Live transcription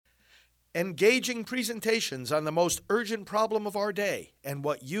Engaging presentations on the most urgent problem of our day and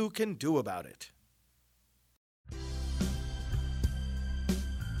what you can do about it.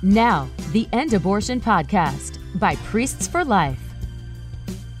 Now, the End Abortion Podcast by Priests for Life.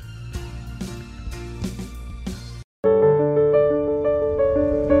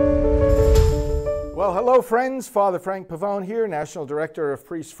 Well, hello friends, Father Frank Pavone here, National Director of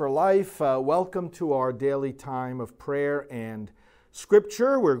Priests for Life. Welcome to our daily time of prayer and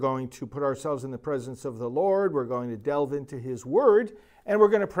Scripture. We're going to put ourselves in the presence of the Lord. We're going to delve into His Word, and we're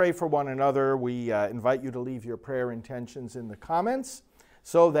going to pray for one another. We invite you to leave your prayer intentions in the comments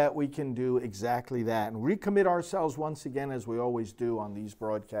so that we can do exactly that and recommit ourselves once again, as we always do on these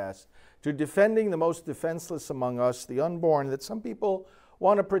broadcasts, to defending the most defenseless among us, the unborn, that some people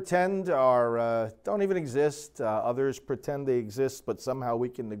want to pretend don't even exist. Others pretend they exist, but somehow we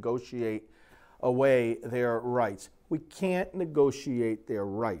can negotiate away their rights. We can't negotiate their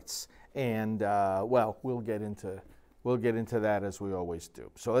rights, and we'll get into that as we always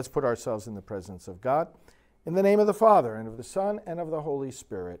do. So let's put ourselves in the presence of God. In the name of the Father, and of the Son, and of the Holy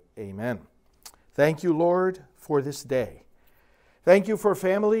Spirit. Amen. Thank you, Lord, for this day. Thank you for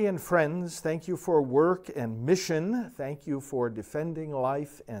family and friends. Thank you for work and mission. Thank you for defending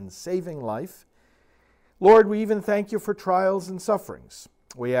life and saving life. Lord, we even thank you for trials and sufferings.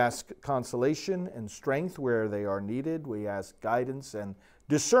 We ask consolation and strength where they are needed. We ask guidance and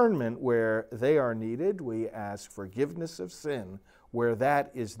discernment where they are needed. We ask forgiveness of sin where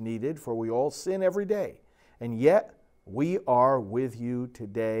that is needed, for we all sin every day. And yet, we are with you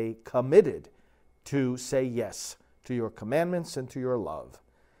today, committed to say yes to your commandments and to your love.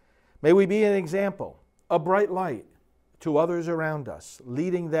 May we be an example, a bright light to others around us,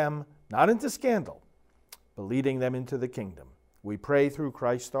 leading them not into scandal, but leading them into the kingdom. We pray through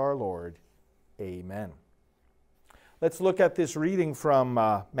Christ our Lord. Amen. Let's look at this reading from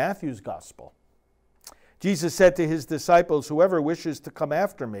Matthew's Gospel. Jesus said to his disciples, "Whoever wishes to come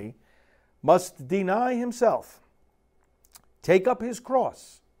after me must deny himself, take up his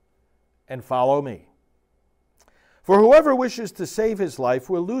cross, and follow me. For whoever wishes to save his life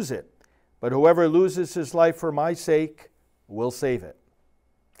will lose it, but whoever loses his life for my sake will save it.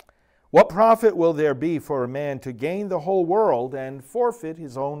 What profit will there be for a man to gain the whole world and forfeit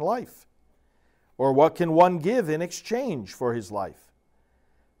his own life? Or what can one give in exchange for his life?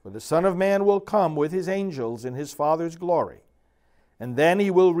 For the Son of Man will come with his angels in his Father's glory, and then he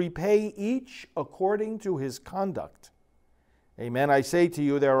will repay each according to his conduct. Amen, I say to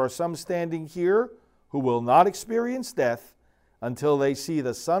you, there are some standing here who will not experience death until they see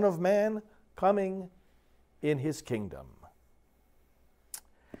the Son of Man coming in his kingdom."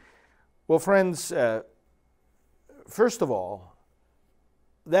 Well, friends, first of all,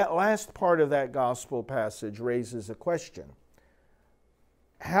 that last part of that gospel passage raises a question.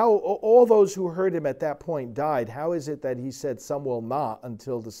 How all those who heard him at that point died, how is it that he said some will not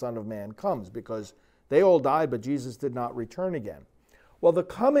until the Son of Man comes? Because they all died, but Jesus did not return again. Well, the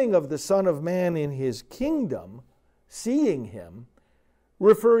coming of the Son of Man in his kingdom, seeing him,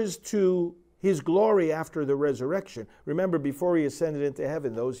 refers to his glory after the resurrection. Remember, before he ascended into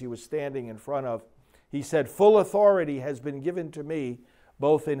heaven, those he was standing in front of, he said, "Full authority has been given to me,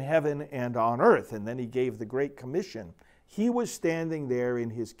 both in heaven and on earth." And then he gave the Great Commission. He was standing there in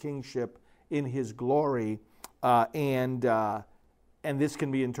his kingship, in his glory, and this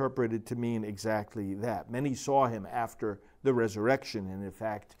can be interpreted to mean exactly that. Many saw him after the resurrection and, in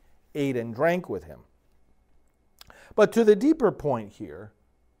fact, ate and drank with him. But to the deeper point here,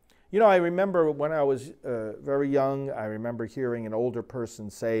 I remember when I was very young, I remember hearing an older person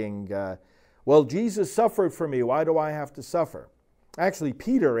saying, well, Jesus suffered for me. Why do I have to suffer? Actually,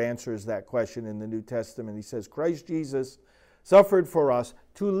 Peter answers that question in the New Testament. He says, Christ Jesus suffered for us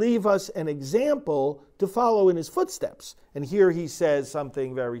to leave us an example to follow in his footsteps. And here he says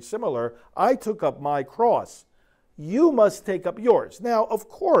something very similar. I took up my cross. You must take up yours. Now, of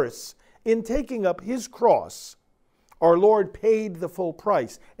course, in taking up his cross, our Lord paid the full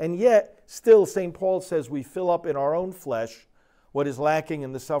price. And yet, still, St. Paul says we fill up in our own flesh what is lacking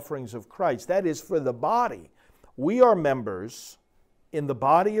in the sufferings of Christ. That is for the body. We are members in the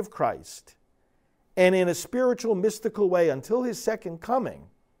body of Christ, and in a spiritual, mystical way until his second coming,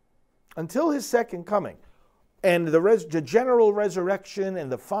 and the general resurrection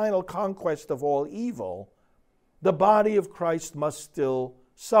and the final conquest of all evil, the body of Christ must still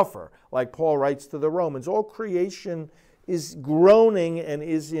suffer. Like Paul writes to the Romans, all creation is groaning and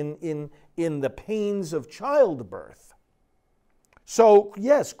is in the pains of childbirth. So,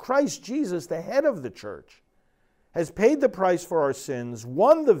 yes, Christ Jesus, the head of the church, has paid the price for our sins,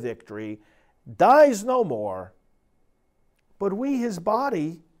 won the victory, dies no more, but we, his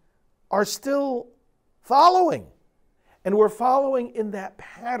body, are still following. And we're following in that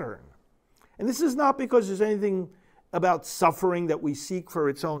pattern. And this is not because there's anything about suffering that we seek for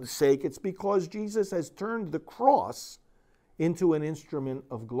its own sake. It's because Jesus has turned the cross into an instrument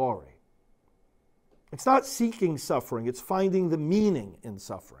of glory. It's not seeking suffering, it's finding the meaning in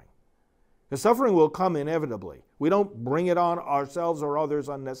suffering. The suffering will come inevitably. We don't bring it on ourselves or others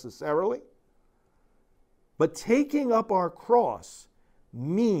unnecessarily. But taking up our cross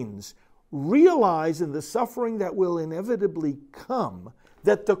means realizing the suffering that will inevitably come,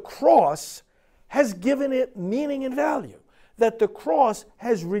 that the cross has given it meaning and value, that the cross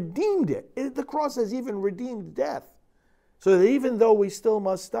has redeemed it. The cross has even redeemed death. So that even though we still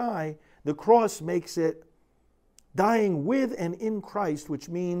must die, the cross makes it dying with and in Christ, which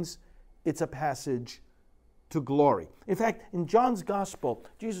means it's a passage to glory. In fact, in John's Gospel,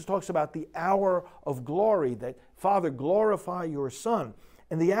 Jesus talks about the hour of glory, that Father, glorify your Son.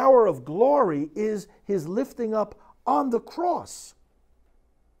 And the hour of glory is his lifting up on the cross.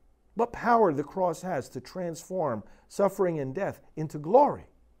 What power the cross has to transform suffering and death into glory.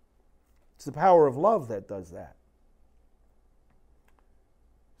 It's the power of love that does that.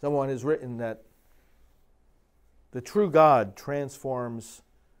 Someone has written that the true God transforms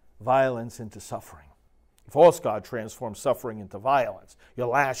violence into suffering. The false God transforms suffering into violence. You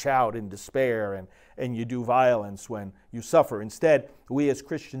lash out in despair and you do violence when you suffer. Instead, we as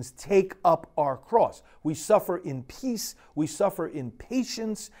Christians take up our cross. We suffer in peace. We suffer in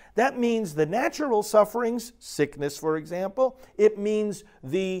patience. That means the natural sufferings, sickness, for example. It means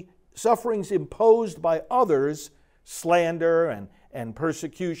the sufferings imposed by others, slander and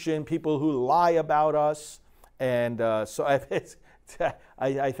persecution, people who lie about us. And so I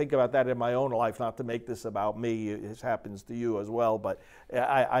think about that in my own life, not to make this about me. It happens to you as well. But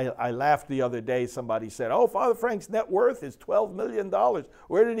I laughed the other day. Somebody said, "Oh, Father Frank's net worth is $12 million.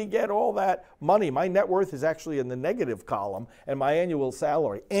 Where did he get all that money?" My net worth is actually in the negative column, and my annual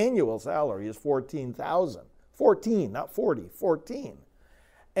salary is $14,000. 14, not 40, 14.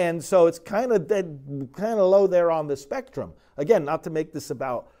 And so it's kind of low there on the spectrum. Again, not to make this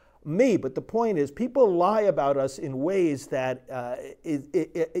about me, but the point is people lie about us in ways that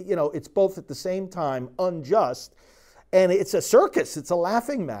it's both at the same time unjust, and it's a circus. It's a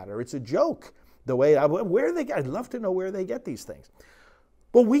laughing matter. It's a joke. I'd love to know where they get these things.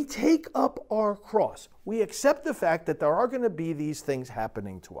 But we take up our cross. We accept the fact that there are going to be these things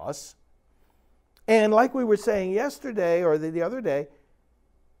happening to us, and like we were saying yesterday or the other day,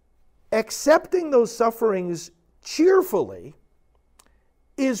 accepting those sufferings cheerfully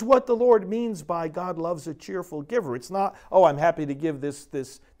is what the Lord means by God loves a cheerful giver. It's not, "Oh, I'm happy to give this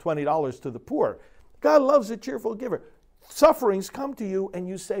 $20 to the poor." God loves a cheerful giver. Sufferings come to you and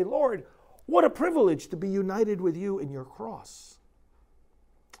you say, "Lord, what a privilege to be united with you in your cross."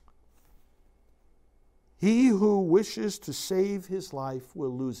 He who wishes to save his life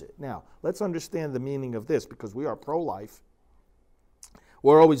will lose it. Now, let's understand the meaning of this, because we are pro-life.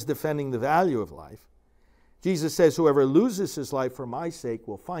 We're always defending the value of life. Jesus says, "Whoever loses his life for my sake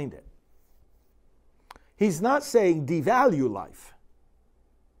will find it." He's not saying devalue life.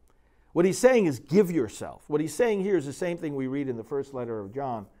 What he's saying is give yourself. What he's saying here is the same thing we read in the first letter of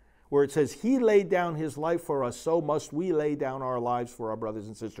John, where it says, "He laid down his life for us, so must we lay down our lives for our brothers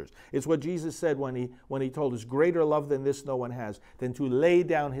and sisters." It's what Jesus said when he told us, "Greater love than this no one has, than to lay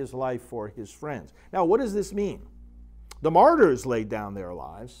down his life for his friends." Now, what does this mean? The martyrs laid down their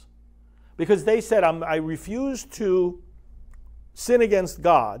lives because they said, "I refuse to sin against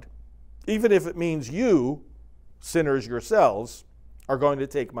God, even if it means you, sinners yourselves, are going to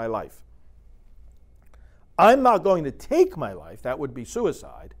take my life. I'm not going to take my life," that would be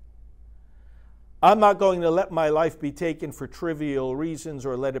suicide. "I'm not going to let my life be taken for trivial reasons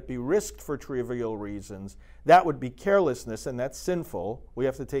or let it be risked for trivial reasons." That would be carelessness, and that's sinful. We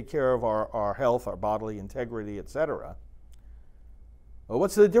have to take care of our health, our bodily integrity, etc. Well,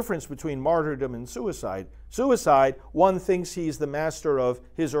 what's the difference between martyrdom and suicide? Suicide, one thinks he's the master of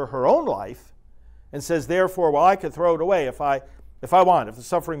his or her own life and says, therefore, well, I could throw it away if I want, if the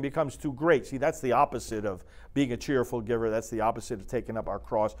suffering becomes too great. See, that's the opposite of being a cheerful giver. That's the opposite of taking up our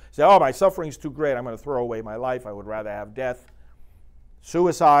cross. Say, "Oh, my suffering's too great. I'm going to throw away my life. I would rather have death."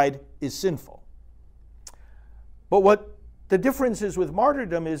 Suicide is sinful. But what the difference is with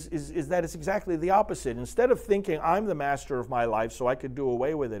martyrdom is that it's exactly the opposite. Instead of thinking, "I'm the master of my life, so I could do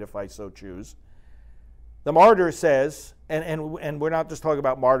away with it if I so choose," the martyr says, and we're not just talking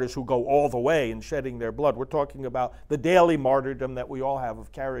about martyrs who go all the way and shedding their blood. We're talking about the daily martyrdom that we all have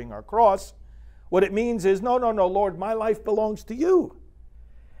of carrying our cross. What it means is, no, Lord, my life belongs to you.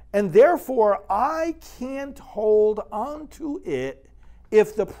 And therefore, I can't hold on to it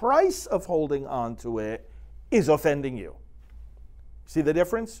if the price of holding on to it is offending you. See the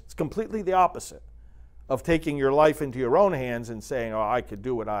difference? It's completely the opposite of taking your life into your own hands and saying, oh, I could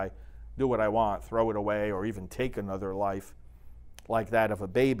do what I want, throw it away, or even take another life like that of a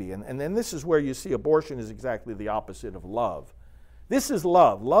baby. And then this is where you see abortion is exactly the opposite of love. This is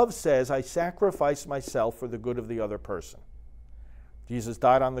love. Love says, I sacrifice myself for the good of the other person. Jesus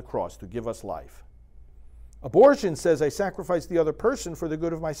died on the cross to give us life. Abortion says, I sacrifice the other person for the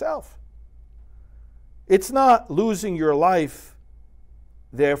good of myself. It's not losing your life,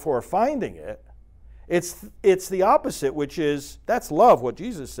 therefore finding it. It's the opposite, which is, that's love, what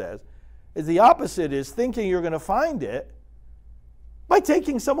Jesus says. Is the opposite is thinking you're going to find it by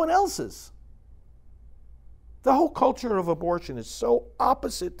taking someone else's. The whole culture of abortion is so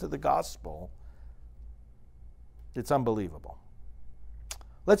opposite to the gospel, it's unbelievable.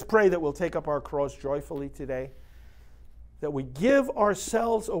 Let's pray that we'll take up our cross joyfully today, that we give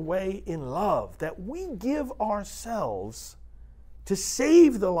ourselves away in love, that we give ourselves to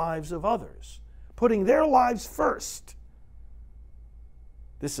save the lives of others, putting their lives first.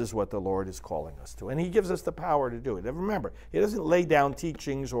 This is what the Lord is calling us to, and He gives us the power to do it. And remember, He doesn't lay down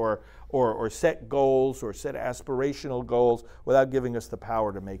teachings or set goals or set aspirational goals without giving us the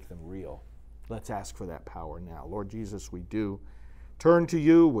power to make them real. Let's ask for that power now. Lord Jesus, we do turn to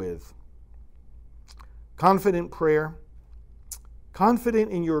You with confident prayer,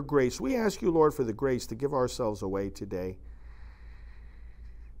 confident in Your grace. We ask You, Lord, for the grace to give ourselves away today,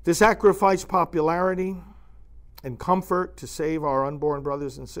 to sacrifice popularity and comfort to save our unborn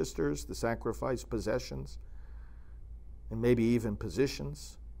brothers and sisters, to sacrifice possessions and maybe even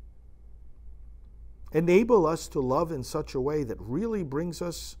positions. Enable us to love in such a way that really brings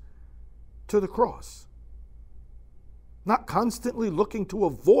us to the cross, not constantly looking to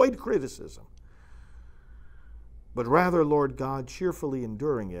avoid criticism, but rather, Lord God, cheerfully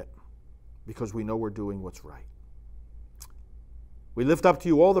enduring it because we know we're doing what's right. We lift up to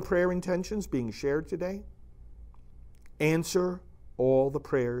You all the prayer intentions being shared today. Answer all the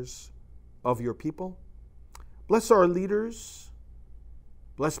prayers of Your people. Bless our leaders.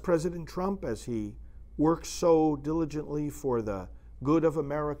 Bless President Trump as he works so diligently for the good of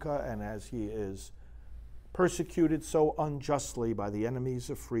America and as he is persecuted so unjustly by the enemies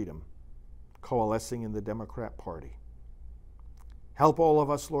of freedom coalescing in the Democrat Party. Help all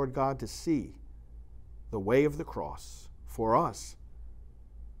of us, Lord God, to see the way of the cross for us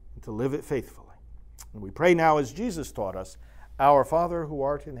and to live it faithfully. And we pray now as Jesus taught us, Our Father who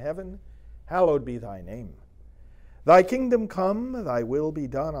art in heaven, hallowed be Thy name. Thy kingdom come, Thy will be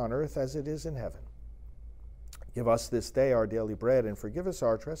done on earth as it is in heaven. Give us this day our daily bread, and forgive us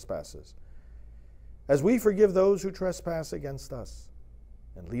our trespasses, as we forgive those who trespass against us.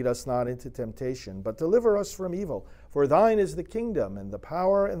 And lead us not into temptation, but deliver us from evil. For Thine is the kingdom, and the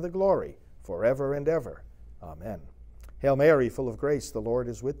power, and the glory, forever and ever. Amen. Hail Mary, full of grace, the Lord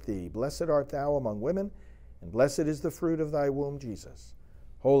is with Thee. Blessed art Thou among women, and blessed is the fruit of Thy womb, Jesus.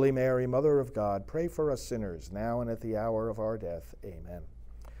 Holy Mary, Mother of God, pray for us sinners, now and at the hour of our death. Amen.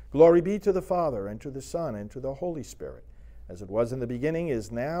 Glory be to the Father, and to the Son, and to the Holy Spirit, as it was in the beginning,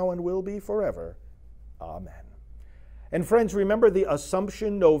 is now, and will be forever. Amen. And friends, remember the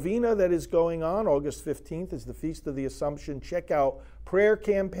Assumption Novena that is going on. August 15th is the Feast of the Assumption. Check out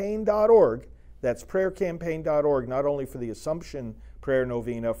prayercampaign.org. That's prayercampaign.org, not only for the Assumption Prayer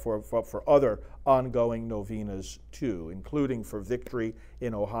Novena, for other ongoing novenas too, including for Victory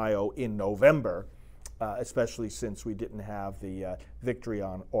in Ohio in November, especially since we didn't have the Victory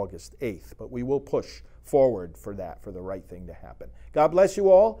on August 8th. But we will push forward for that, for the right thing to happen. God bless you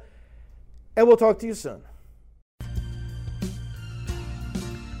all, and we'll talk to you soon.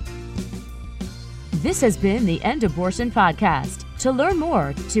 This has been the End Abortion Podcast. To learn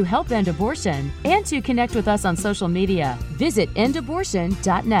more, to help end abortion, and to connect with us on social media, visit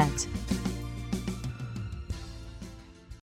endabortion.net.